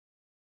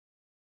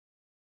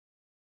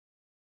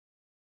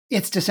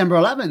It's December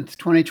 11th,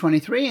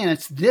 2023, and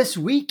it's this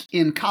week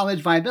in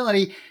college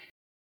viability.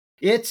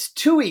 It's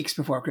 2 weeks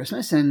before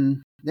Christmas,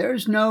 and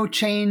there's no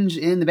change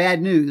in the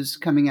bad news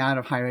coming out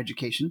of higher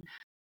education.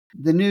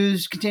 The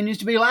news continues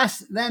to be less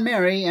than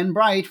merry and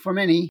bright for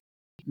many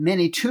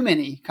too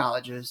many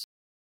colleges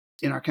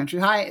in our country.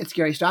 Hi, it's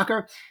Gary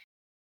Stocker.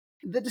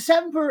 The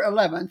December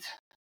 11th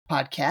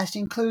podcast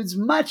includes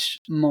much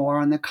more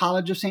on the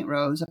College of St.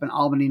 Rose up in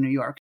Albany, New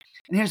York.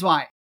 And here's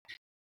why.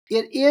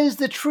 It is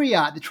the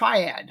triad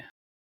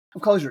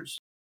of closures.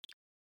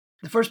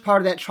 The first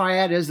part of that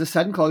triad is the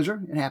sudden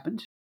closure. It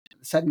happened.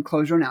 The sudden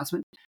closure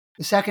announcement.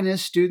 The second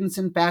is students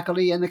and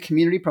faculty and the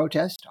community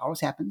protest.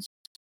 Always happens.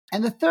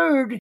 And the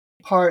third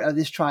part of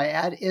this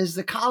triad is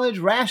the college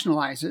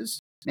rationalizes,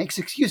 makes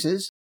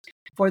excuses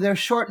for their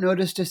short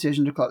notice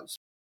decision to close.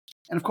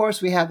 And of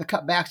course, we have the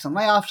cutbacks and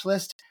layoffs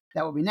list.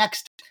 That will be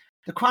next.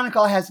 The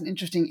Chronicle has an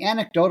interesting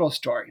anecdotal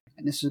story,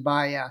 and this is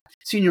by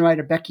senior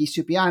writer Becky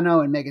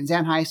Supiano and Megan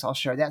Zanheis. I'll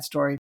share that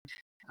story.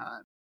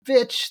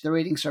 Fitch, the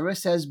rating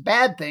service, says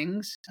bad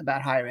things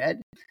about higher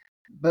ed,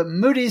 but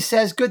Moody's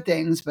says good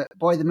things, but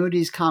boy, the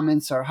Moody's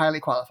comments are highly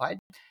qualified.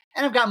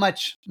 And I've got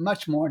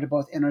much more to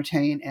both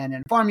entertain and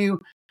inform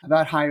you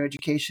about higher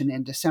education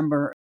in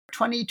December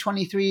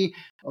 2023.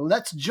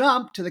 Let's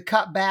jump to the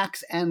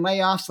cutbacks and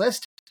layoffs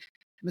list.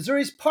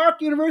 Missouri's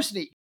Park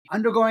University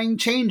undergoing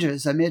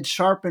changes amid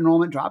sharp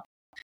enrollment drop.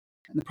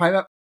 And the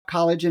private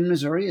college in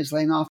Missouri is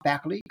laying off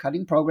faculty,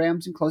 cutting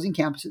programs, and closing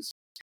campuses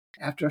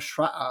after a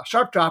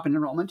sharp drop in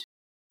enrollment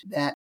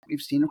that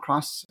we've seen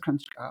across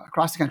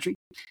the country.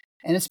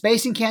 And it's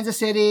based in Kansas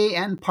City,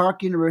 and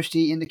Park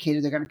University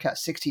indicated they're going to cut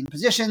 16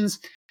 positions,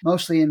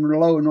 mostly in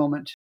low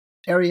enrollment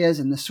areas.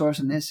 And the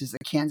source on this is the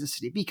Kansas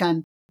City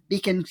Beacon.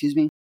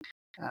 The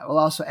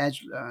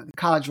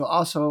college will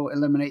also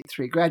eliminate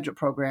 3 graduate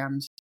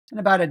programs and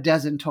about a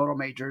dozen total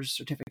majors,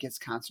 certificates,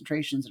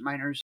 concentrations, and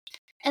minors.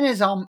 And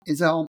is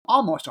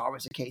almost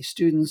always the case.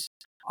 Students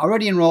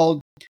already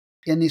enrolled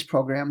in these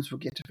programs will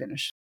get to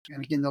finish.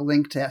 And again, the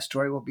link to that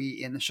story will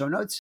be in the show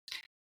notes.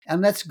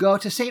 And let's go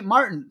to St.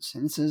 Martin's.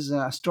 And this is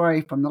a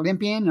story from the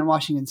Olympian in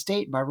Washington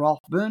State by Rolf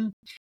Boone.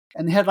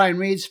 And the headline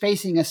reads,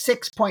 facing a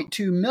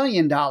 $6.2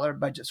 million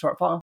budget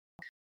shortfall.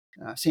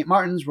 St.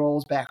 Martin's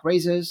rolls back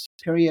raises,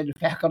 period.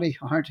 Faculty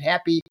aren't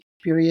happy,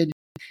 period.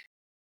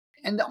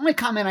 And the only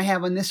comment I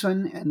have on this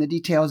one, and the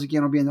details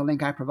again will be in the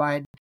link I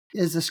provide,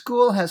 is the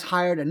school has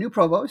hired a new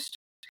provost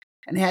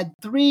and had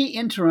 3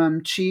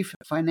 interim chief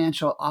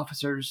financial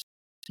officers.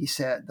 He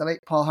said, the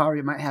late Paul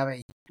Howry might have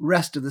a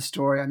rest of the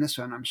story on this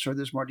one. I'm sure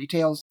there's more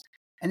details.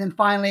 And then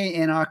finally,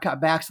 in our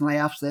cutbacks and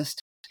layoffs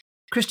list,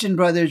 Christian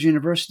Brothers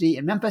University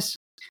in Memphis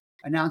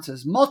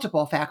announces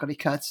multiple faculty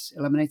cuts,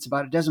 eliminates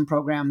about a dozen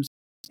programs.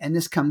 And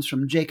this comes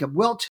from Jacob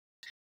Wilt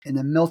in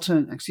the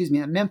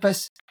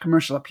Memphis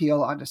Commercial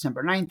Appeal on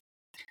December 9th.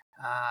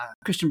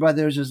 Christian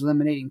Brothers is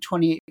eliminating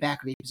 28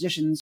 faculty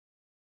positions,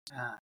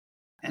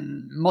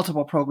 and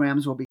multiple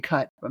programs will be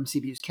cut from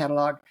CBU's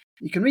catalog.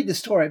 You can read the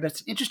story, but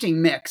it's an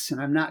interesting mix,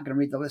 and I'm not going to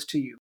read the list to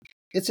you.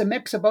 It's a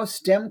mix of both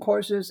STEM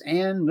courses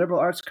and liberal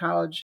arts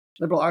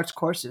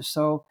courses.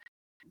 So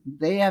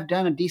they have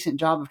done a decent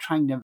job of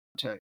trying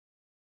to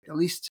at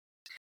least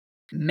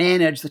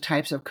manage the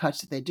types of cuts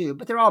that they do,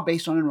 but they're all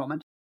based on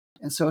enrollment.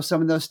 And so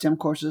some of those STEM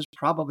courses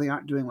probably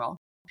aren't doing well.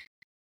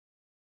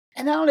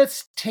 And now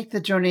let's take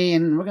the journey,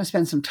 and we're going to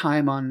spend some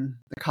time on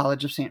the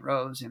College of St.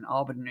 Rose in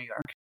Albany, New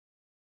York.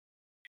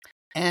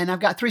 And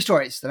I've got 3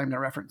 stories that I'm going to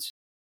reference.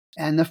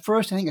 And the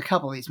first, I think a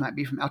couple of these might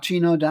be from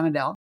Alcino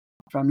Donadel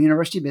from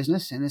University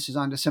Business, and this is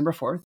on December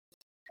 4th.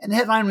 And the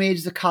headline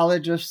reads, the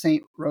College of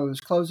St.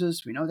 Rose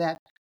closes. We know that.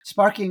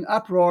 Sparking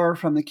uproar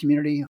from the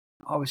community,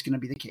 always going to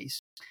be the case.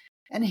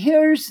 And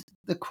here's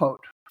the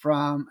quote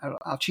from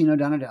Alcino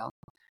Donadel.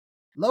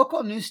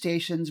 Local news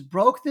stations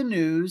broke the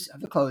news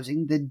of the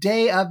closing the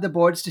day of the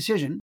board's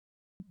decision,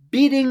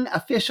 beating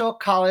official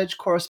college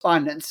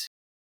correspondence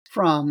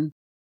from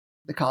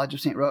the College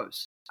of St.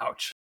 Rose.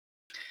 Ouch.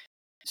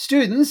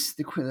 Students,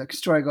 the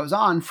story goes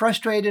on,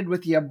 frustrated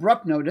with the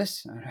abrupt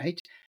notice,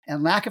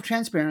 and lack of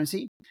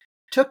transparency,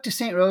 took to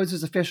St.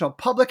 Rose's official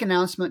public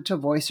announcement to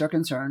voice their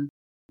concern.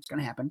 It's going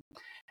to happen.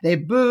 They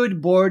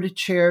booed board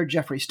chair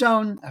Jeffrey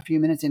Stone a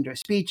few minutes into a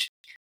speech.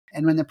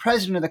 And when the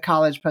president of the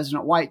college,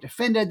 President White,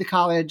 defended the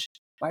college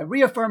by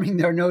reaffirming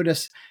their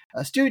notice,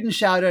 a student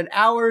shouted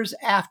hours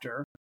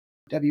after,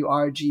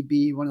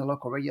 WRGB, one of the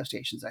local radio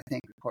stations, I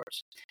think,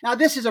 reports. Now,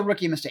 this is a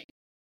rookie mistake.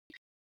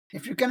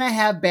 If you're going to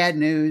have bad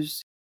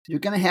news,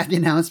 you're going to have the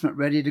announcement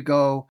ready to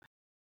go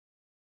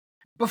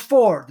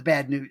before the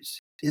bad news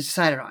is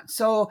decided on.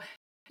 So,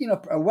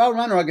 a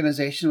well-run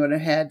organization would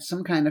have had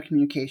some kind of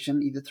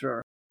communication, either through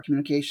a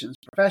communications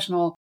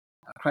professional,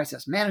 a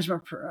crisis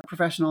management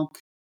professional,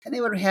 and they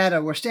would have had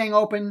a we're staying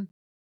open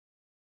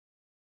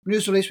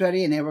news release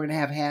ready, and they were going to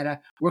have had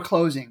a we're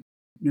closing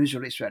news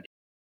release ready.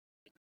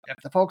 If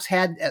the folks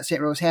at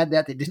St. Rose had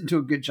that, they didn't do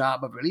a good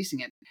job of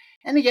releasing it.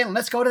 And again,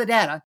 let's go to the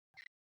data,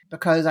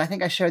 because I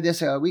think I shared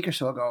this a week or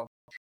so ago.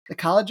 The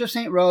College of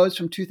St. Rose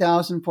from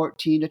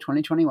 2014 to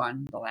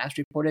 2021, the last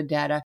reported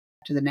data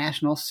to the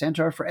National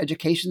Center for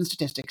Education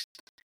Statistics,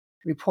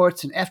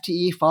 reports an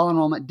FTE fall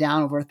enrollment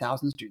down over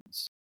 1,000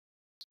 students.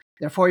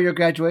 Their 4-year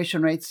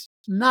graduation rates,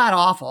 not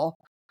awful.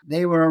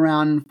 They were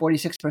around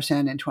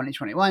 46% in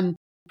 2021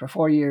 for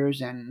 4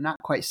 years and not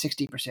quite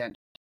 60%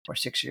 for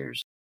 6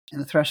 years.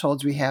 And the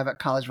thresholds we have at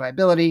College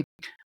Viability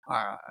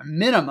are a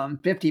minimum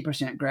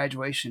 50%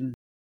 graduation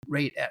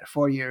rate at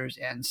 4 years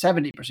and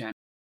 70%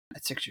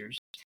 at 6 years.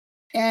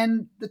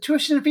 And the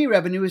tuition and fee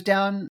revenue is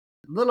down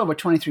a little over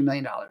 $23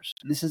 million.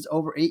 And this is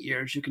over 8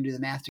 years. You can do the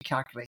math to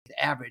calculate the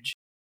average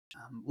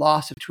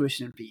loss of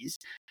tuition and fees.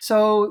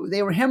 So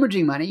they were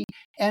hemorrhaging money.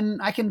 And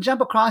I can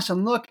jump across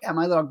and look at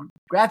my little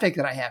graphic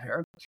that I have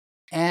here.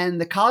 And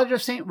the College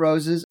of St.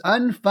 Rose's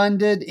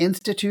unfunded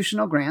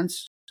institutional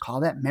grants, call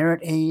that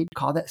merit aid,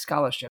 call that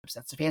scholarships,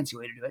 that's a fancy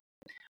way to do it,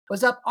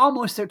 was up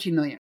almost $13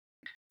 million.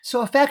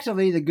 So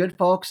effectively, the good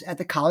folks at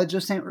the College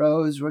of St.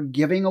 Rose were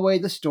giving away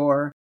the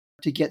store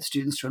to get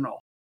students to enroll.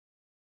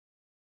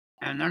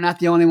 And they're not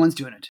the only ones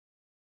doing it.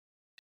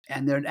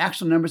 And their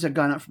actual numbers have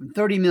gone up from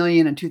 30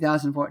 million in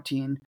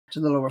 2014 to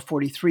a little over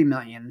 43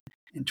 million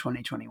in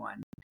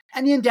 2021.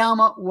 And the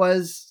endowment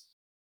was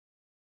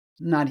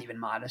not even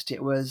modest.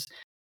 It was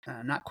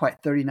not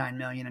quite 39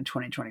 million in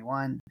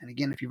 2021. And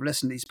again, if you've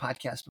listened to these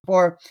podcasts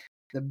before,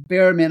 the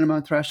bare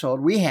minimum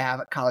threshold we have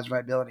at College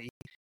Viability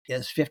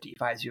is 50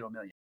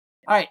 million.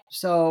 All right,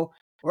 so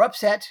we're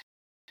upset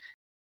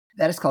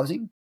that it's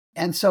closing.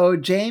 And so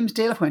James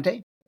De La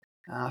Fuente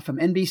from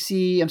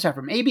ABC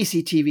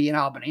TV in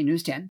Albany,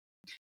 News 10,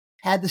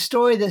 had the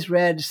story that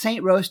read,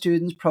 St. Rose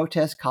students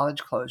protest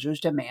college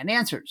closures, demand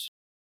answers.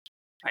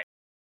 Right.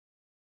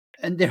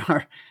 And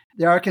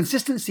there are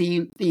consistent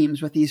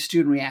themes with these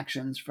student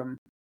reactions from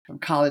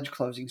college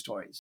closing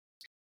stories.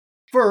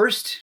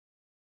 First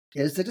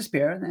is the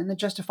despair, and the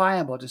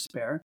justifiable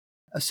despair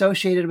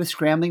associated with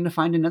scrambling to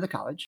find another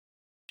college.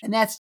 And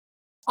that's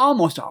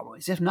almost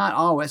always, if not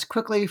always,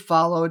 quickly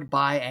followed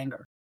by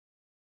anger.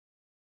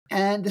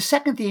 And the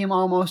second theme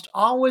almost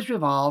always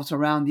revolves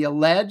around the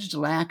alleged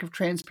lack of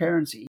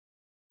transparency,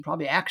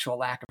 probably actual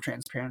lack of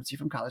transparency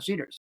from college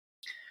leaders.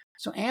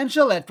 So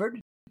Angela Ledford,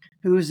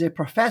 who is a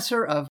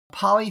professor of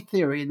poly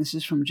theory, and this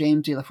is from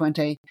James De La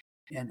Fuente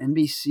and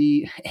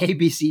ABC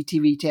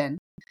TV 10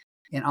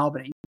 in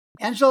Albany.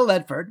 Angela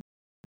Ledford,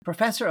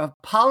 professor of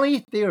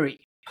poly theory,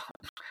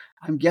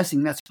 I'm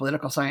guessing that's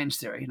political science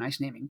theory, nice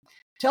naming,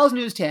 tells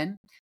News 10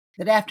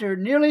 that after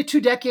nearly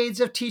 2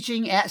 decades of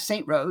teaching at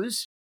St.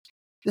 Rose,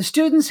 the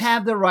students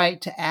have the right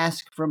to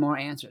ask for more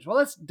answers. Well,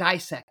 let's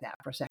dissect that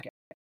for a second.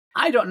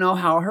 I don't know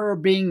how her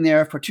being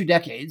there for 2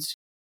 decades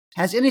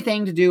has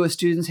anything to do with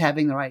students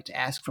having the right to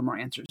ask for more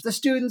answers. The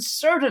students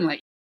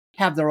certainly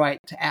have the right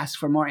to ask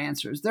for more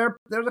answers. They're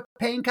the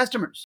paying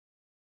customers.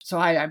 So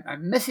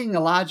I'm missing the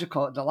logic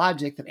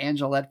that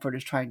Angela Ledford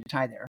is trying to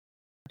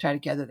tie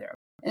together there.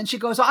 And she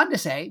goes on to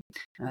say,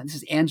 this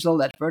is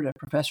Angela Ledford, a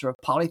professor of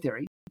poly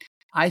theory,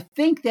 I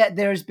think that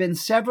there's been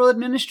several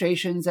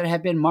administrations that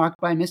have been marked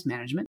by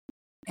mismanagement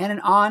and an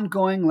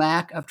ongoing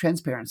lack of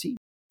transparency.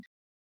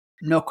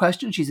 No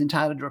question, she's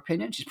entitled to her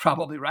opinion. She's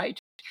probably right.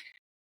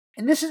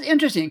 And this is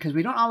interesting because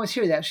we don't always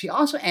hear that. She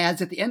also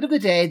adds, at the end of the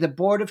day, the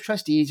Board of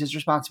Trustees is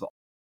responsible,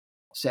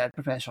 said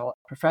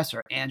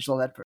Professor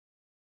Angela Ledford.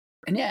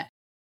 And yeah,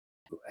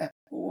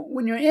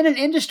 when you're in an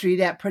industry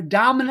that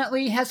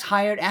predominantly has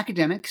hired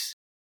academics,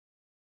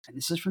 and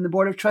this is from the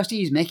Board of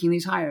Trustees making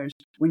these hires,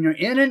 when you're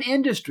in an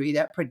industry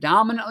that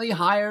predominantly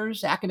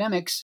hires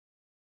academics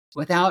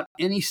without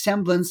any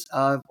semblance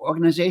of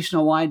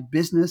organizational-wide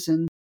business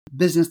and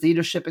business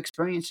leadership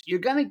experience, you're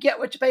going to get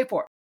what you pay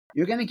for.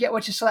 You're going to get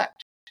what you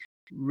select.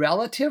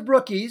 Relative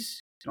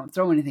rookies, don't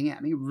throw anything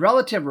at me,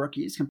 relative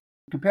rookies,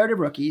 comparative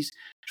rookies,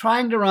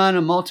 trying to run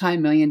a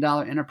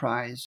multi-million-dollar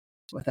enterprise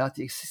without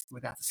the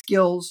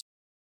skills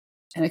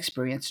and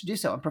experience to do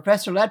so. And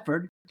Professor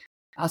Ledford,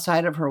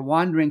 outside of her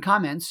wandering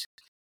comments,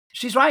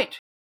 she's right.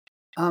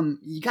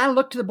 You got to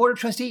look to the Board of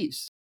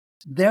Trustees.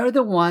 They're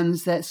the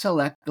ones that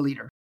select the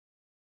leader.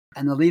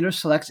 And the leader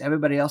selects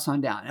everybody else on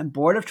down. And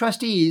Board of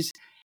Trustees,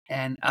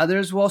 and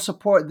others will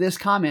support this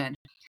comment,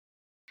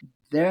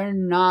 they're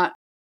not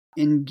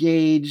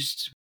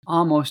engaged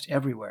almost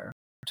everywhere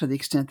to the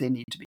extent they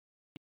need to be.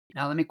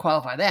 Now, let me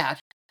qualify that.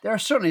 There are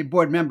certainly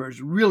board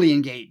members really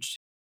engaged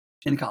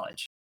in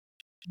college.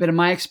 But in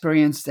my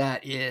experience,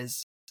 that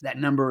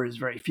number is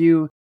very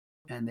few,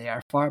 and they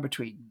are far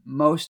between.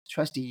 Most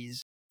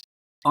trustees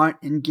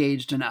aren't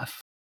engaged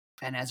enough.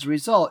 And as a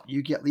result,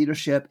 you get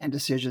leadership and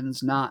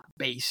decisions not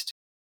based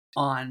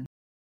on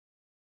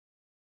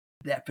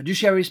that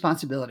fiduciary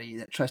responsibility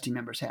that trustee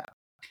members have.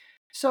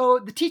 So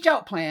the teach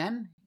out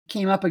plan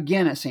came up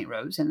again at St.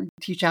 Rose, and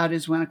teach out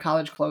is when a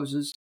college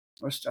closes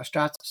or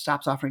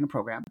stops offering a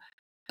program.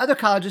 Other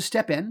colleges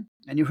step in,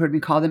 and you heard me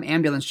call them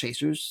ambulance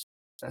chasers.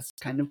 That's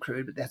kind of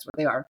crude, but that's what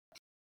they are.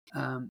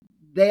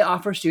 They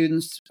offer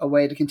students a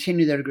way to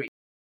continue their degree.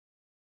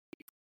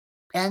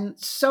 And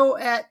so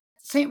at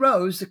St.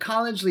 Rose, the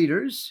college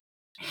leaders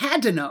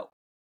had to know,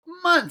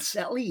 months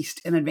at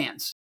least in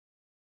advance,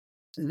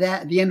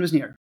 that the end was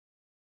near.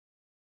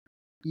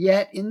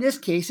 Yet in this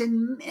case,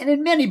 and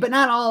in many, but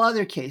not all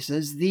other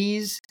cases,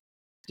 these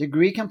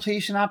degree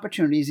completion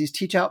opportunities, these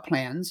teach-out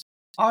plans,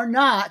 are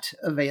not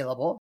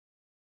available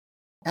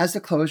as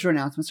the closure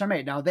announcements are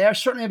made. Now, they are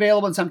certainly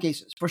available in some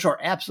cases, for sure,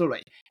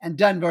 absolutely, and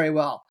done very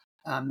well.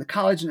 The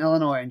college in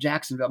Illinois in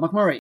Jacksonville,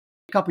 McMurray,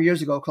 a couple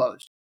years ago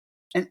closed.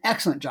 An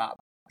excellent job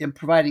in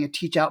providing a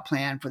teach-out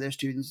plan for their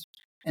students,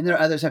 and there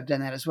are others have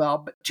done that as well.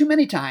 But too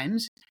many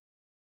times,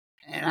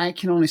 and I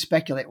can only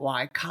speculate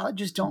why,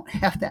 colleges don't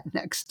have that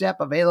next step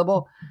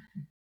available.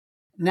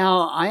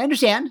 Now, I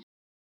understand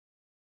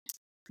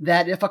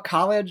that if a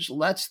college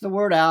lets the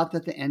word out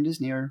that the end is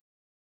near,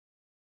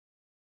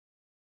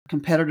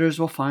 competitors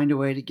will find a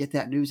way to get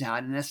that news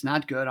out, and that's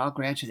not good, I'll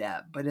grant you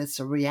that. But it's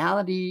a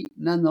reality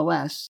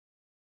nonetheless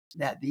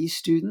that these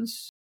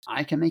students,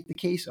 I can make the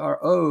case,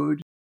 are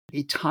owed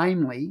a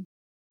timely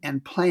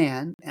and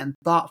planned and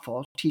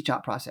thoughtful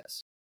teach-out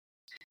process.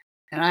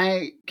 And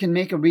I can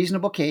make a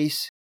reasonable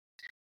case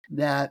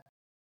that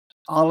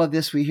all of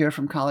this we hear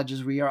from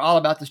colleges, we are all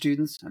about the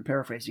students, I'm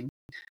paraphrasing.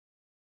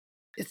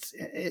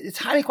 It's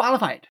highly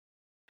qualified.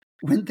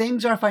 When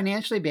things are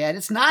financially bad,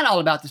 it's not all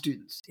about the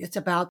students. It's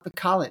about the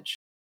college.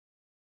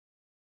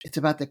 It's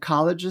about the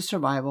college's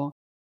survival,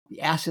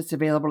 the assets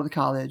available to the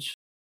college,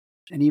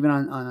 and even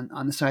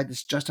on the side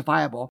that's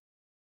justifiable,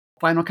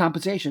 final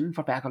compensation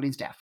for faculty and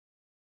staff.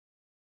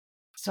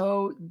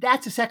 So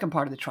that's the second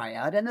part of the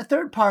triad. And the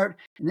third part,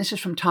 and this is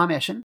from Tom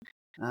Eschen,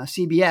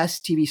 CBS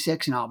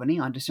TV6 in Albany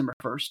on December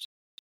 1st.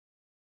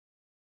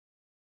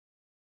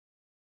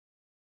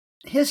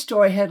 His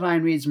story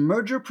headline reads,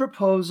 "Merger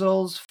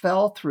proposals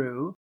fell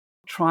through,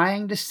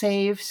 trying to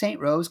save St.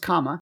 Rose,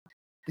 comma,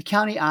 the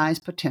county eyes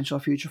potential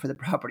future for the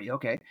property."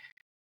 Okay,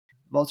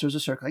 vultures are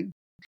circling.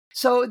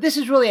 So this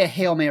is really a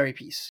Hail Mary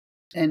piece.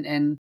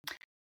 And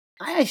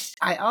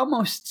I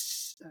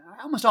almost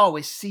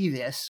always see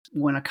this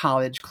when a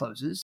college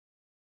closes.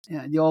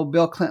 The old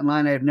Bill Clinton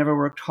line, "I've never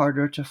worked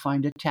harder to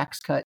find a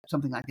tax cut,"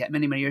 something like that,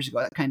 many, many years ago.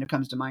 That kind of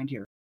comes to mind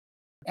here.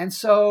 And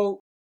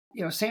so,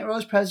 St.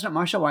 Rose President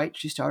Marsha White,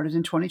 she started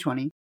in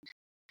 2020.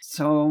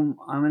 So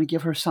I'm going to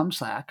give her some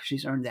slack.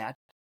 She's earned that.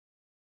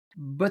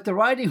 But the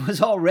writing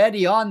was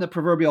already on the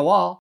proverbial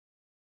wall.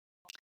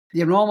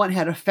 The enrollment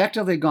had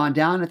effectively gone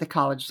down at the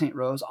College of St.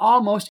 Rose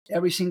almost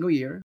every single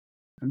year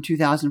from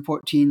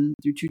 2014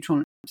 through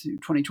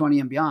 2020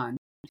 and beyond.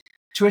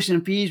 Tuition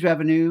and fees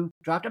revenue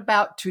dropped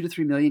about $2 to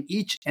 $3 million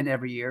each and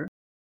every year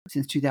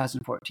since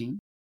 2014.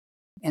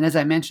 And as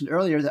I mentioned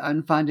earlier, the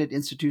unfunded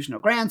institutional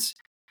grants,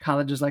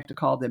 colleges like to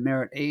call them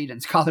merit aid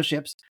and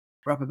scholarships,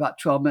 were up about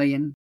 $12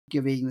 million,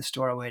 giving the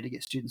store a way to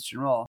get students to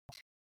enroll.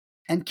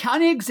 And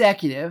county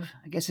executive,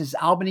 I guess it's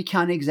Albany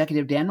County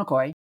Executive Dan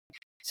McCoy,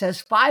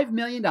 says $5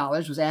 million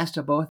was asked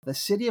of both the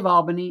city of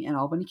Albany and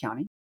Albany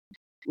County,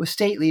 with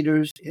state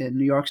leaders in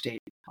New York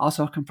State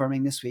also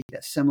confirming this week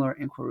that similar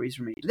inquiries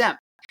were made to them.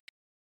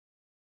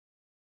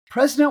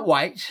 President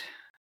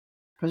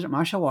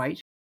Marsha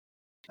White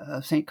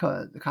of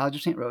the College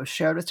of St. Rose,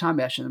 shared with Tom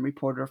Eschen, the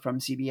reporter from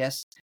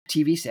CBS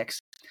TV6,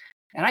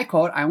 and I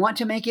quote, "I want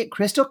to make it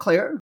crystal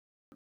clear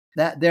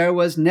that there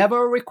was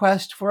never a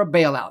request for a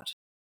bailout,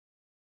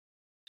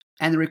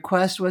 and the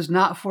request was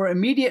not for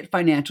immediate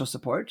financial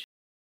support.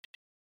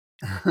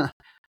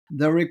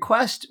 The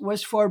request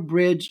was for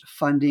bridge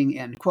funding,"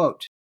 end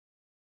quote.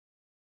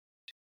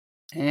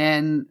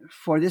 And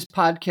for this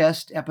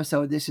podcast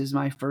episode, this is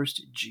my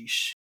first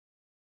geesh.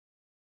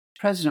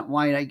 President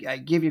White, I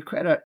give you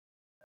credit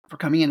for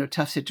coming into a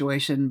tough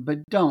situation,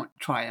 but don't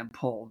try and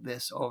pull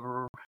this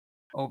over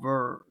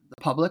the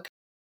public,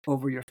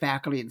 over your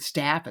faculty and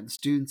staff and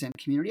students and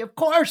community. Of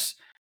course,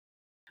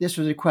 this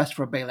was a request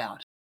for a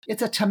bailout.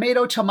 It's a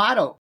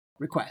tomato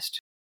request.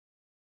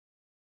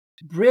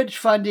 Bridge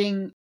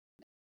funding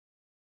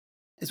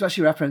is what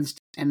she referenced,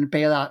 and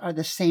bailout are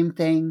the same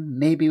thing,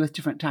 maybe with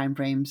different time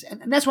frames.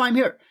 And that's why I'm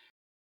here.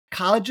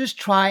 Colleges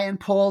try and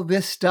pull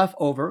this stuff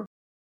over,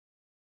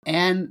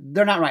 and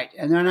they're not right,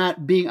 and they're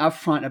not being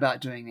upfront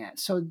about doing that.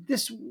 So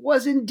this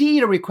was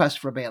indeed a request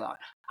for a bailout.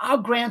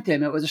 I'll grant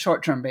them it was a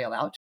short-term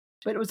bailout,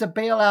 but it was a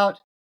bailout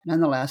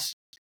nonetheless.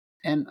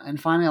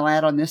 And finally, I'll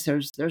add on this,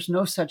 there's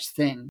no such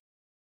thing,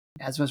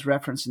 as was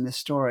referenced in this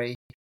story,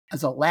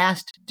 as a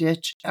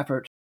last-ditch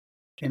effort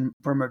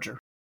for merger.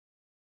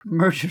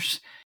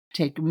 Mergers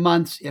take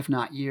months, if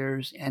not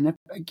years. And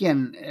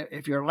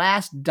if your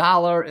last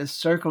dollar is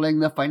circling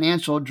the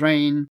financial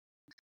drain,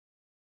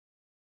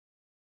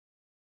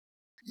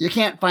 you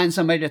can't find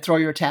somebody to throw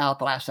your towel at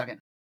the last second.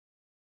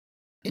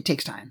 It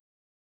takes time.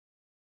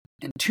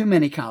 And too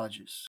many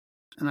colleges,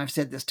 and I've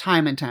said this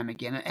time and time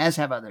again, as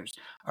have others,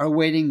 are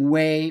waiting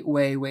way,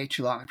 way, way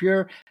too long. If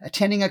you're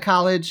attending a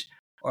college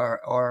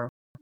or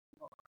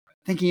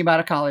thinking about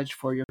a college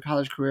for your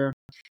college career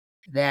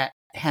that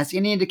has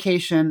any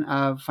indication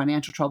of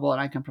financial trouble,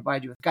 and I can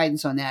provide you with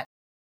guidance on that,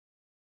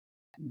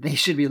 they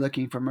should be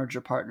looking for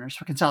merger partners,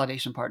 for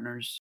consolidation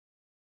partners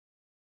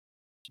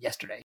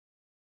yesterday.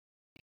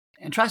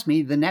 And trust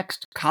me, the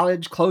next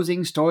college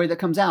closing story that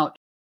comes out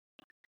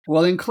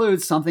will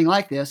include something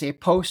like this, a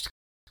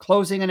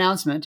post-closing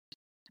announcement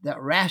that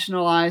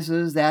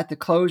rationalizes that the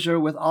closure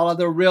with all of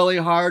the really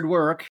hard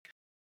work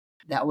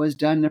that was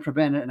done to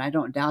prevent it, and I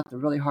don't doubt the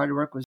really hard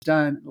work was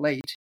done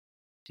late.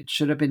 It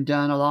should have been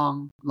done a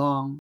long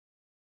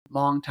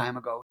time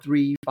ago,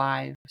 3,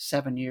 5,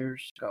 7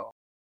 years ago.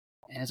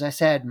 As I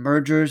said,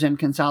 mergers and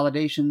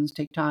consolidations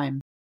take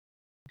time.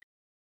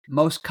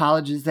 Most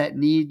colleges that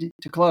need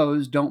to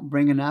close don't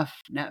bring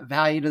enough net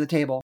value to the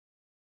table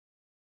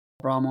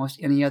for almost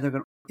any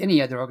other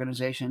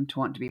organization to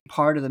want to be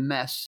part of the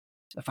mess,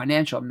 the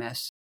financial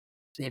mess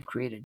they've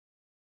created.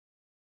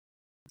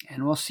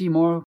 And we'll see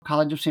more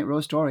College of St.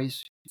 Rose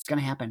stories. It's going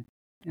to happen.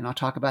 And I'll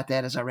talk about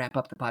that as I wrap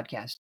up the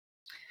podcast.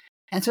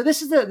 And so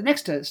this is the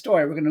next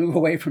story. We're going to move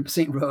away from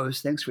St.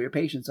 Rose. Thanks for your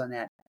patience on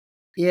that.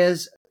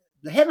 Is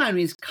the headline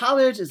reads,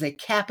 "College is a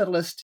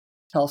capitalist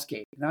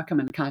hellscape." And I'll come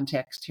in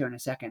context here in a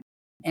second.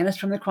 And it's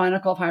from the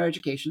Chronicle of Higher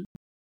Education.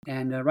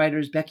 And the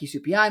writers Becky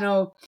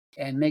Supiano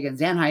and Megan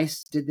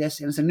Zanheis did this.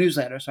 And it's a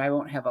newsletter, so I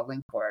won't have a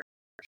link for it.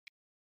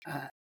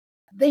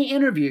 They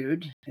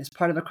interviewed, as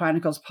part of the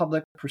Chronicle's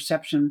public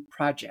perception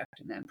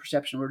project, and that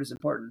perception word is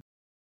important,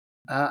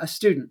 a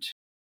student.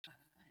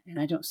 And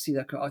I don't see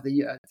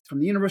from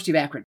the University of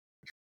Akron.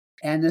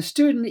 And the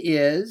student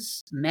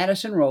is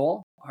Madison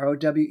Rowell,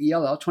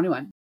 Rowell,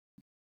 21.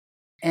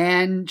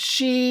 And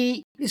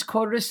she is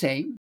quoted as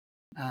saying,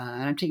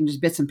 and I'm taking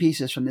just bits and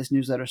pieces from this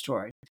newsletter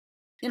story,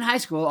 "In high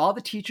school, all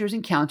the teachers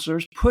and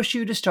counselors push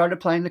you to start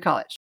applying to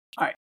college."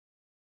 All right.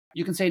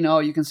 You can say no,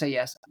 you can say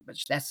yes, but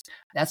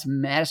that's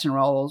Madison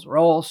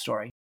Rowell's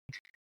story.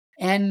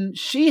 And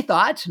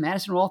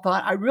Madison Rowell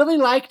thought, "I really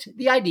liked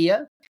the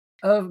idea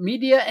of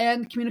media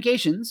and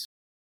communications.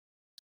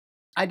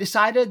 I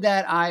decided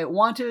that I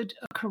wanted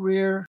a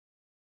career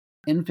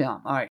in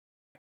film." All right.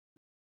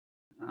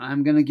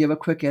 I'm going to give a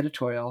quick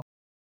editorial.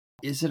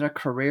 Is it a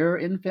career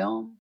in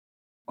film,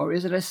 or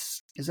is it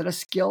a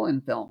skill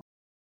in film?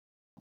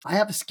 I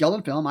have a skill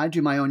in film. I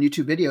do my own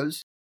YouTube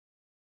videos.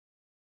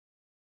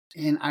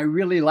 And I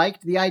really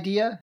liked the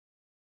idea.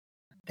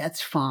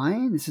 That's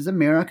fine. This is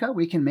America.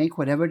 We can make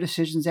whatever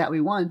decisions that we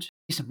want.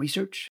 Some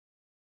research,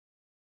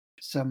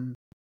 some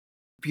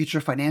future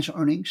financial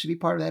earnings should be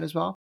part of that as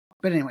well.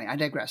 But anyway, I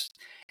digress.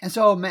 And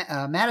so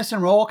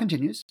Madison Rowell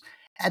continues,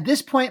 "At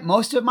this point,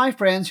 most of my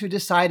friends who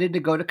decided to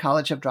go to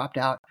college have dropped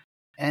out.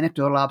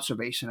 Anecdotal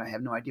observation. I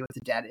have no idea what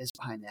the data is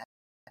behind that.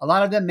 A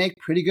lot of them make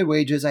pretty good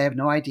wages. I have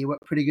no idea what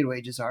pretty good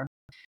wages are."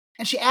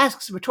 And she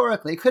asks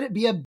rhetorically, could it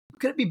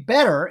be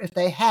better if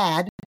they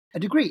had a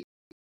degree?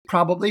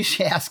 Probably,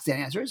 she asks and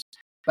answers.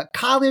 But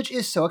college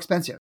is so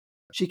expensive.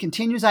 She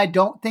continues, "I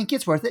don't think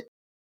it's worth it,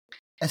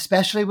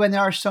 especially when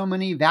there are so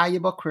many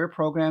valuable career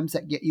programs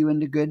that get you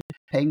into good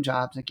paying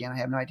jobs." Again, I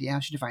have no idea how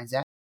she defines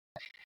that.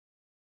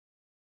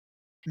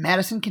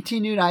 Madison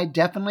continued, "I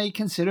definitely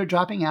considered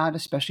dropping out,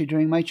 especially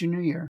during my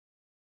junior year."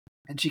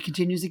 And she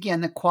continues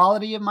again, "The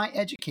quality of my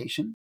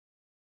education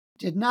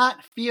did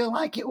not feel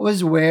like it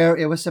was where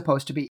it was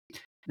supposed to be."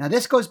 Now,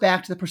 this goes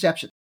back to the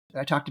perception that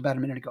I talked about a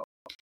minute ago.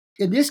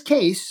 In this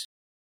case,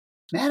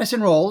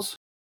 Madison Rowell's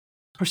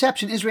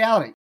perception is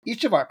reality.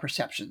 Each of our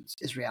perceptions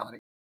is reality.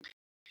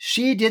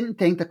 She didn't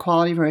think the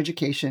quality of her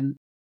education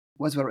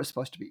was what it was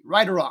supposed to be.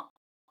 Right or wrong,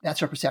 that's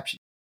her perception.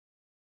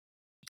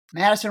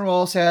 Madison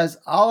Rowell says,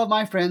 "All of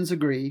my friends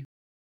agree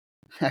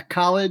that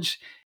college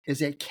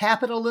is a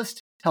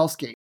capitalist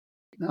hellscape."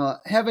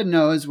 Now, heaven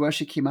knows where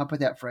she came up with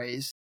that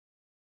phrase.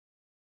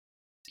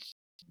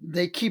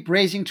 They keep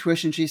raising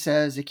tuition, she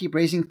says. They keep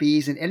raising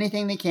fees and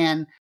anything they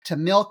can to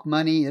milk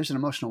money. There's an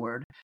emotional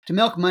word. To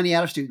milk money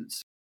out of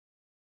students.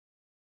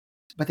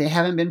 But they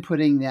haven't been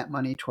putting that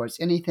money towards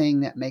anything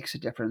that makes a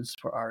difference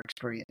for our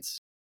experience.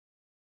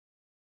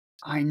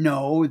 I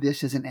know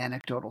this is an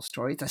anecdotal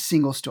story. It's a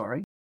single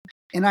story.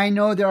 And I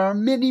know there are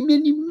many,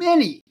 many,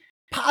 many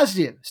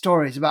positive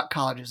stories about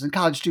colleges and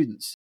college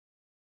students.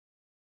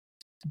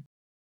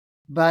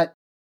 But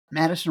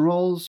Madison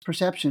Rowell's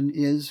perception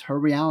is her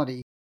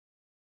reality.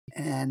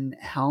 And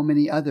how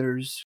many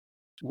others,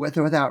 with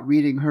or without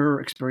reading her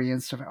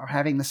experience or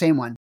having the same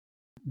one,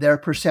 their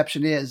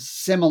perception is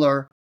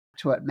similar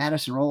to what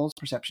Madison Rowell's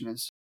perception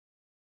is.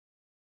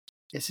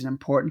 It's an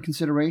important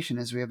consideration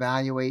as we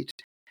evaluate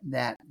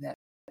that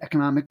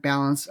economic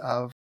balance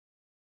of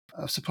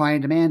supply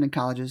and demand in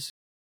colleges.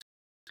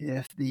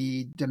 If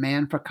the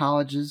demand for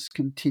colleges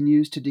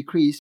continues to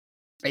decrease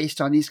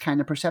based on these kind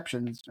of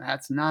perceptions,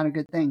 that's not a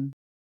good thing.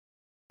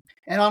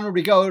 And onward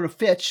we go to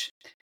Fitch.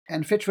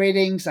 And Fitch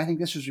Ratings, I think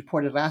this was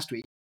reported last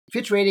week.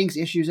 Fitch Ratings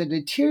issues a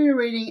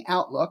deteriorating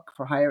outlook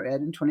for higher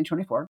ed in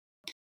 2024.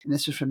 And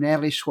this is from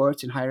Natalie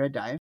Schwartz in Higher Ed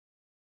Dive.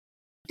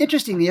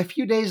 Interestingly, a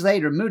few days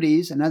later,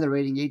 Moody's, another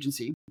rating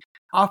agency,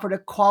 offered a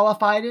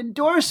qualified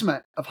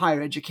endorsement of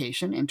higher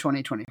education in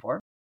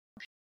 2024.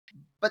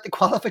 But the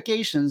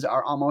qualifications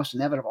are almost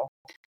inevitable.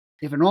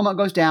 If enrollment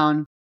goes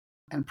down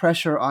and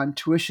pressure on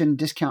tuition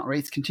discount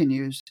rates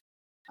continues,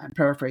 I'm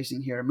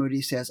paraphrasing here,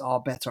 Moody's says all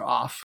bets are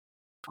off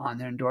on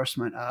their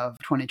endorsement of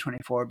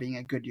 2024 being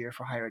a good year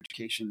for higher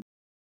education.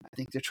 I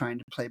think they're trying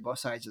to play both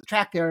sides of the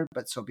track there,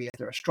 but so be it.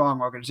 They're a strong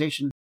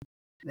organization.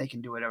 They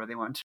can do whatever they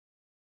want.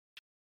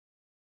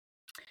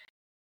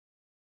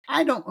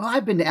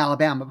 I've been to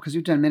Alabama because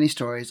we've done many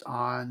stories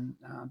on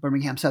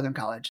Birmingham Southern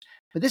College,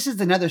 but this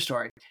is another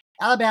story.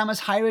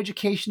 Alabama's higher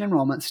education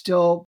enrollment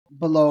still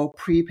below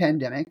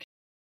pre-pandemic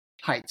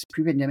heights,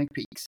 pre-pandemic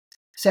peaks,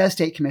 says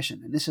State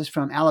Commission. And this is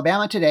from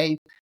Alabama Today,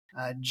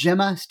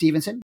 Gemma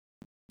Stevenson,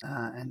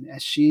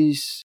 and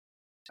she's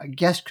a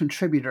guest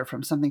contributor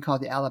from something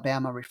called the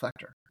Alabama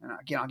Reflector. And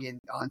again,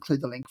 I'll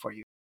include the link for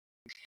you.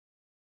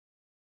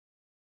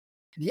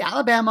 The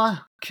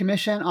Alabama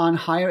Commission on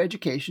Higher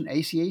Education,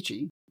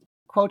 ACHE,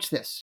 quotes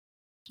this.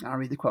 I'll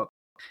read the quote.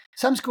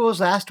 Some schools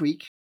last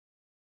week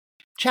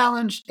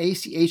challenged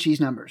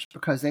ACHE's numbers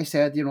because they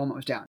said the enrollment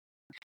was down.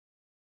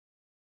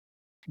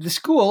 The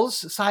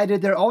schools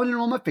cited their own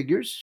enrollment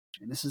figures,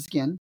 and this is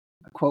again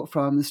a quote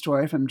from the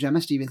story from Gemma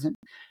Stevenson.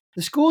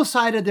 The schools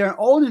cited their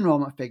own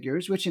enrollment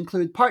figures, which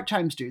include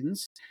part-time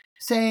students,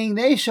 saying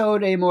they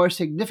showed a more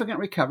significant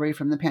recovery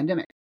from the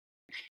pandemic.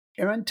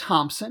 Erin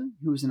Thompson,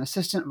 who is an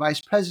assistant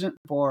vice president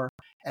for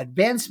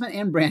advancement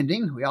and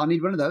branding, we all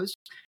need one of those,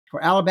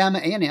 for Alabama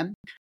A&M,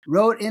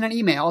 wrote in an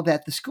email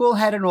that the school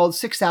had enrolled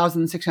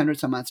 6,600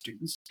 some odd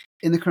students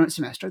in the current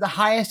semester, the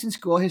highest in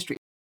school history.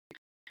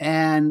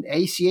 And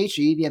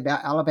ACHE, the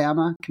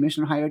Alabama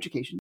Commission on Higher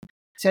Education,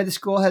 said the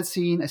school had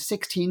seen a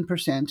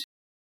 16%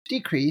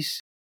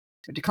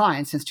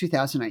 decline since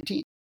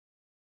 2019.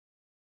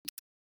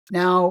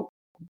 Now,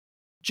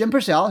 Jim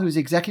Purcell, who's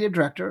executive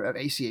director of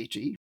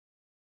ACHE,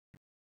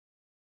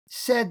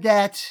 said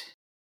that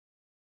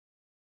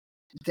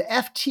the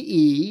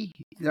FTE,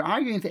 they're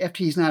arguing that the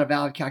FTE is not a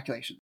valid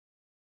calculation.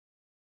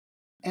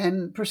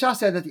 And Purcell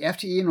said that the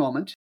FTE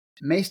enrollment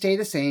may stay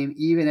the same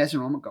even as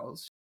enrollment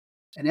goes.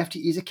 An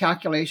FTE is a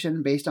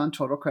calculation based on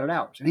total credit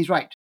hours. And he's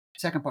right. The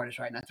second part is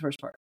right, not the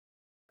first part.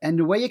 And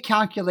the way you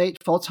calculate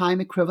full-time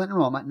equivalent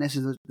enrollment, and this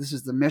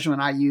is the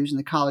measurement I use in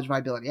the College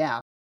Viability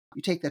app,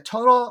 you take the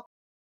total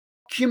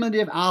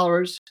cumulative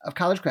hours of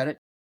college credit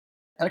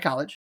at a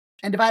college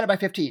and divide it by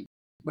 15,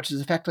 which is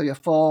effectively a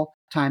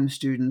full-time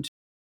student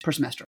per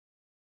semester.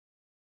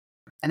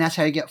 And that's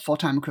how you get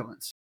full-time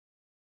equivalents.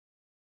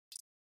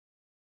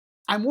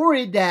 I'm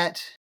worried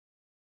that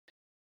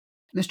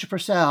Mr.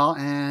 Purcell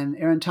and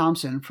Erin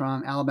Thompson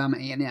from Alabama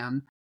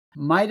A&M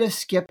might have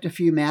skipped a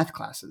few math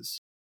classes.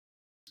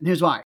 And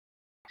here's why.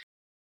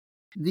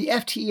 The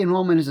FTE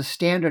enrollment is a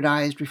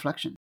standardized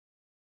reflection.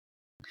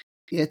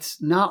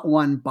 It's not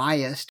one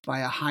biased by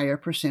a higher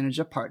percentage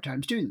of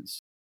part-time students.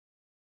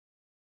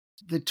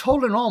 The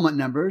total enrollment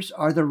numbers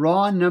are the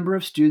raw number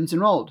of students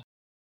enrolled,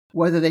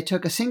 whether they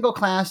took a single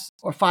class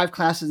or 5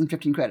 classes and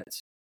 15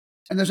 credits.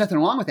 And there's nothing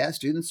wrong with that.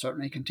 Students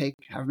certainly can take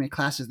however many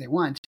classes they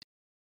want.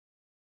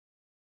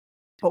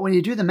 But when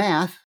you do the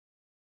math,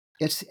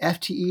 it's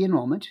FTE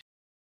enrollment.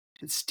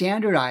 It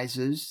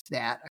standardizes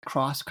that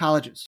across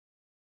colleges.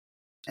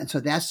 And so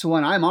that's the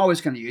one I'm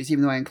always going to use,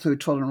 even though I include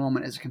total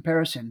enrollment as a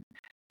comparison.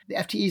 The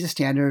FTE is a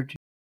standardized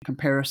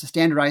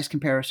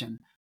comparison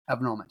of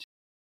enrollment.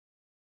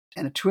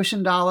 And a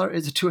tuition dollar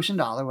is a tuition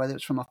dollar, whether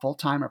it's from a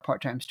full-time or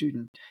part-time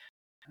student.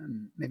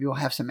 Maybe we'll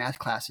have some math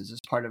classes as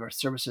part of our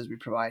services we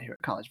provide here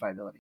at College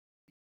Viability.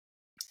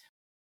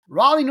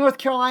 Raleigh, North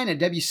Carolina,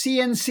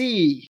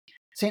 WCNC.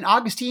 St.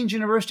 Augustine's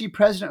University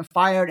president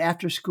fired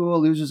after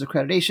school loses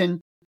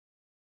accreditation.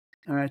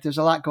 All right, there's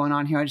a lot going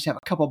on here. I just have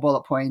a couple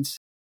bullet points.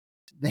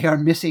 They are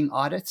missing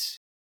audits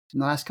in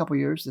the last couple of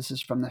years. This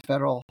is from the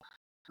Federal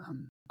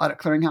Audit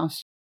Clearinghouse.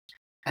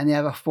 And they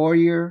have a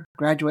 4-year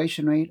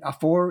graduation rate, of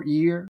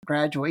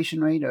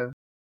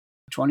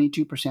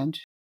 22%.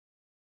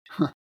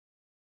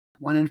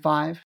 1 in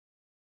 5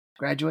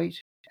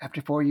 graduate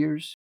after 4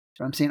 years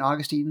from St.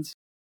 Augustine's.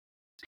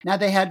 Now,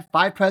 they had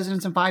 5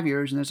 presidents in 5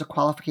 years, and there's a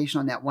qualification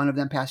on that. One of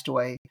them passed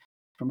away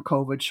from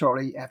COVID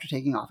shortly after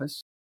taking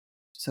office.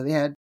 So they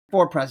had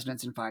 4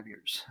 presidents in 5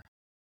 years.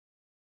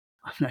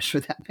 I'm not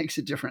sure that makes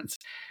a difference.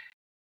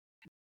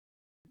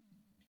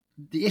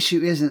 The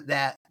issue isn't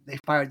that they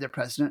fired their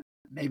president.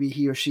 Maybe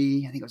he or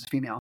she, I think it was a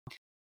female,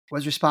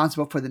 was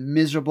responsible for the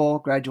miserable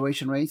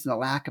graduation rates and the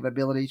lack of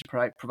ability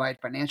to provide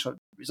financial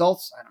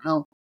results. I don't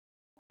know,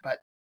 but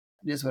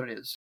it is what it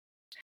is.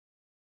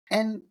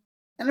 And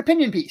an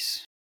opinion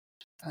piece.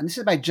 And this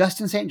is by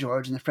Justin St.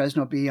 George in the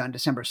Fresno Bee on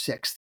December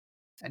 6th.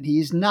 And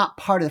he's not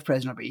part of the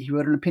Fresno Bee. He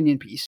wrote an opinion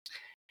piece.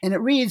 And it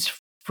reads,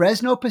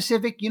 Fresno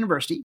Pacific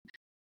University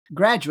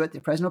graduate,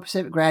 the Fresno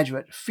Pacific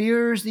graduate,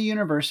 fears the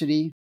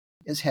university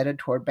is headed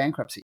toward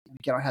bankruptcy.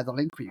 Again, I'll have the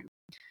link for you.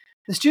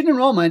 The student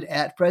enrollment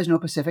at Fresno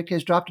Pacific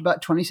has dropped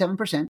about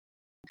 27%.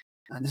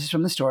 This is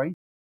from the story,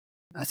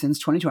 since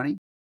 2020.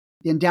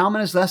 The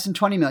endowment is less than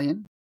 $20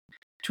 million.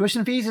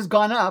 Tuition fees has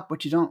gone up,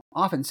 which you don't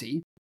often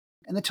see.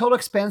 And the total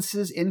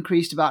expenses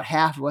increased about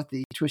half of what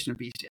the tuition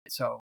fees did.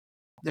 So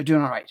they're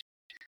doing all right.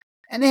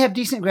 And they have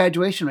decent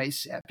graduation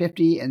rates at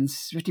 50% and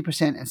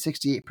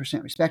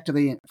 68%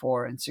 respectively in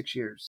 4 and 6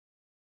 years.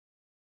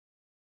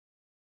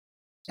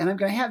 And I'm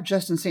going to have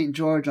Justin St.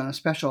 George on a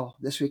special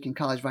This Week in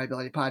College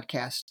Viability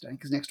podcast, I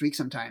think it's next week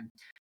sometime,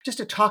 just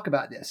to talk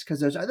about this, because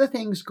there's other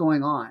things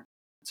going on.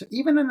 So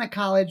even in a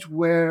college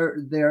where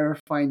their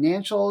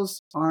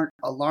financials aren't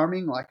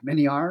alarming like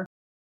many are,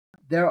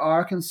 there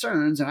are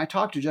concerns, and I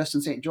talked to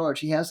Justin St.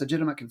 George. He has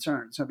legitimate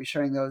concerns. I'll be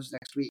sharing those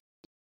next week.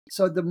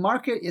 So the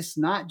market is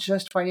not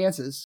just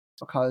finances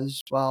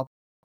because, well,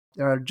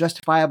 there are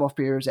justifiable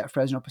fears at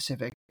Fresno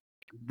Pacific.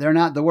 They're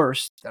not the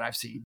worst that I've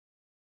seen.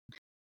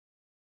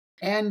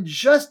 And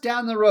just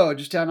down the road,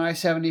 just down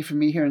I-70 from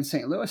me here in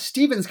St. Louis,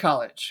 Stevens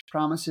College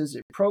promises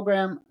a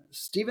program.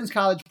 Stevens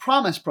College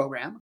Promise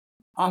Program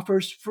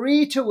offers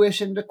free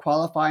tuition to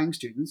qualifying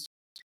students.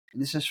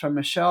 And this is from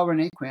Michelle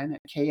Renee Quinn at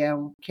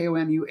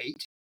KOMU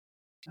 8.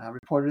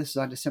 Reported this is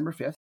on December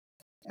 5th.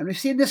 And we've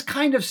seen this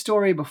kind of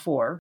story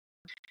before.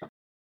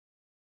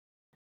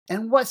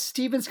 And what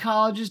Stevens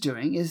College is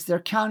doing is they're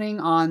counting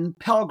on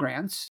Pell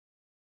Grant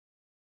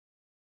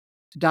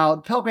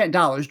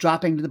dollars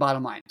dropping to the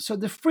bottom line. So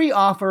the free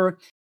offer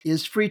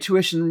is free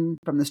tuition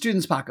from the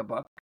student's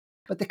pocketbook,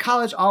 but the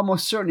college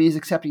almost certainly is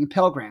accepting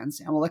Pell Grants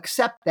and will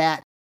accept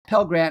that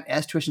Pell Grant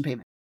as tuition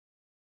payment.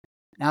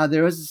 Now,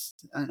 there is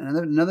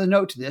another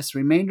note to this. The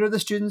remainder of the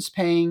students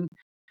paying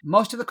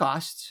most of the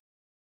costs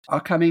are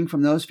coming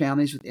from those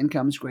families with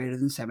incomes greater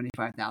than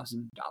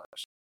 $75,000.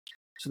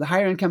 So the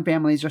higher income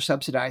families are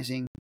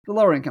subsidizing the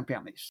lower income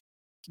families.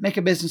 Make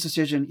a business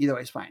decision, either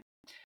way is fine.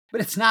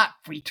 But it's not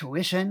free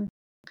tuition.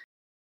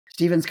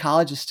 Stevens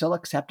College is still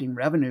accepting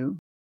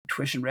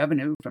tuition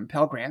revenue from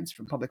Pell Grants,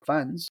 from public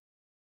funds.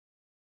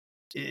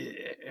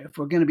 If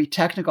we're going to be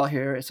technical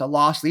here, it's a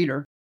loss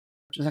leader.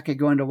 Just like I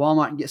go into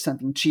Walmart and get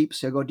something cheap,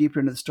 so I go deeper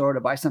into the store to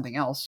buy something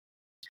else.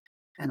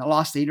 And the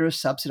loss leader is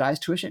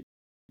subsidized tuition.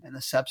 And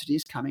the subsidy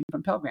is coming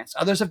from Pell Grants.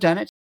 Others have done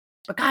it.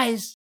 But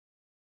guys,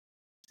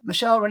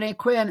 Michelle Renee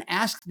Quinn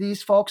asked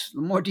these folks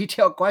more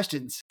detailed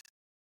questions.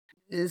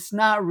 It's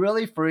not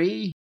really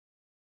free.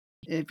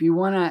 If you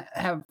want to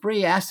have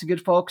free, ask the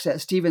good folks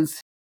at Stevens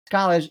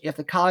College if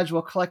the college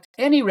will collect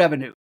any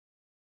revenue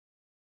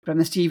from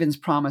the Stevens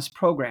Promise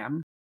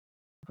program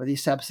for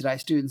these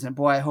subsidized students. And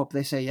boy, I hope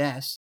they say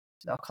yes.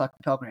 They'll collect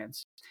the Pell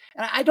Grants.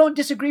 And I don't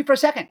disagree for a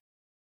second.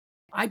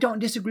 I don't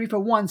disagree for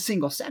one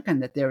single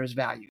second that there is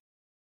value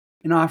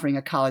in offering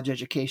a college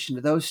education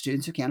to those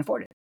students who can't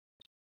afford it.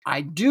 I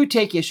do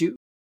take issue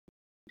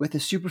with the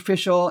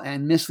superficial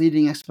and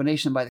misleading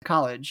explanation by the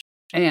college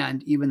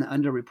and even the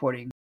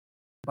underreporting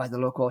by the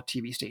local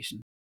TV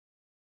station.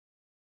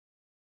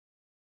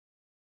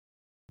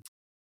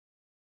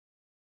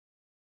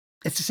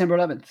 It's December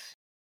 11th.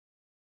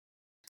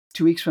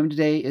 2 weeks from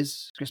today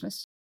is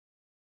Christmas.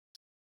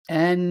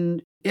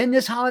 And in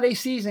this holiday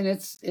season,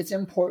 it's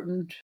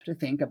important to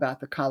think about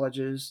the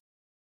colleges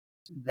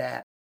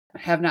that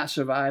have not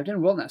survived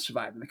and will not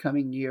survive in the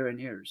coming year and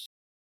years.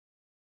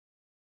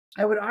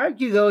 I would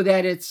argue, though,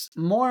 that it's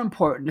more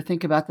important to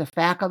think about the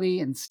faculty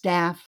and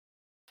staff,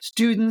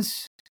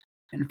 students,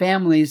 and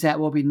families that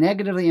will be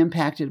negatively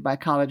impacted by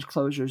college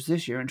closures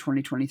this year in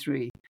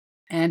 2023,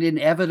 and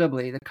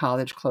inevitably the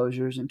college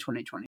closures in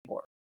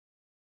 2024.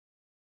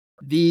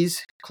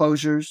 These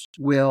closures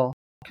will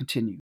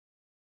continue.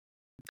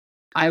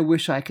 I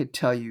wish I could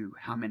tell you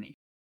how many.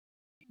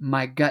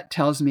 My gut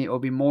tells me it will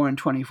be more in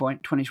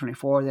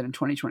 2024 than in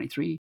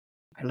 2023.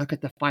 I look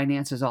at the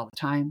finances all the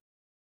time.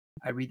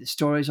 I read the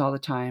stories all the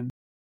time.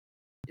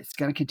 It's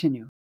going to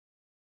continue.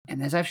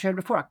 And as I've shared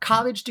before, a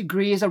college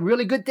degree is a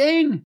really good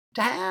thing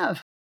to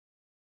have.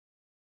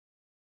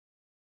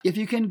 If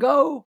you can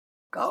go,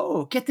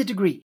 get the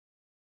degree.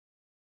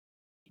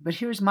 But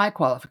here's my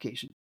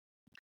qualification.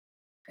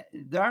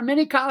 There are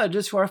many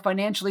colleges who are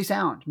financially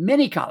sound,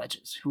 and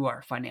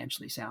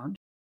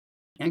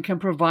can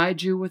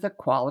provide you with a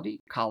quality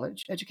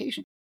college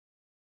education.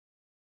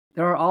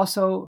 There are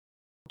also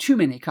too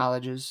many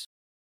colleges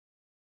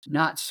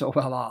not so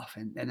well off,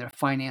 and their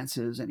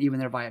finances and even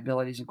their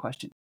viability is in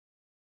question.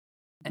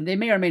 And they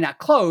may or may not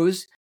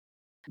close,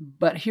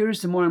 but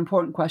here's the more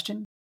important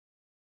question.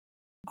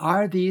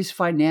 Are these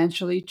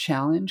financially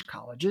challenged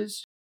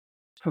colleges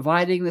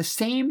providing the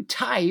same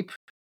type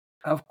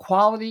of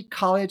quality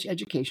college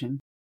education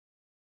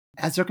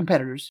as their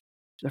competitors,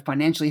 their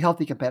financially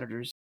healthy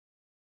competitors,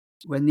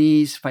 when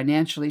these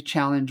financially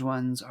challenged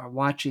ones are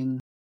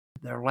watching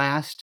their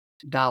last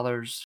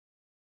dollars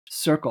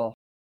circle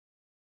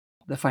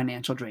the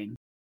financial drain?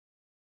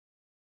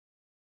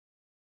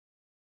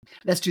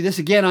 Let's do this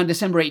again on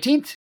December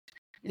 18th.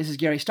 This is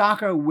Gary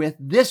Stalker with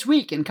This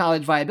Week in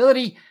College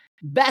Viability,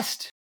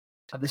 best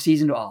of the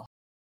season to all.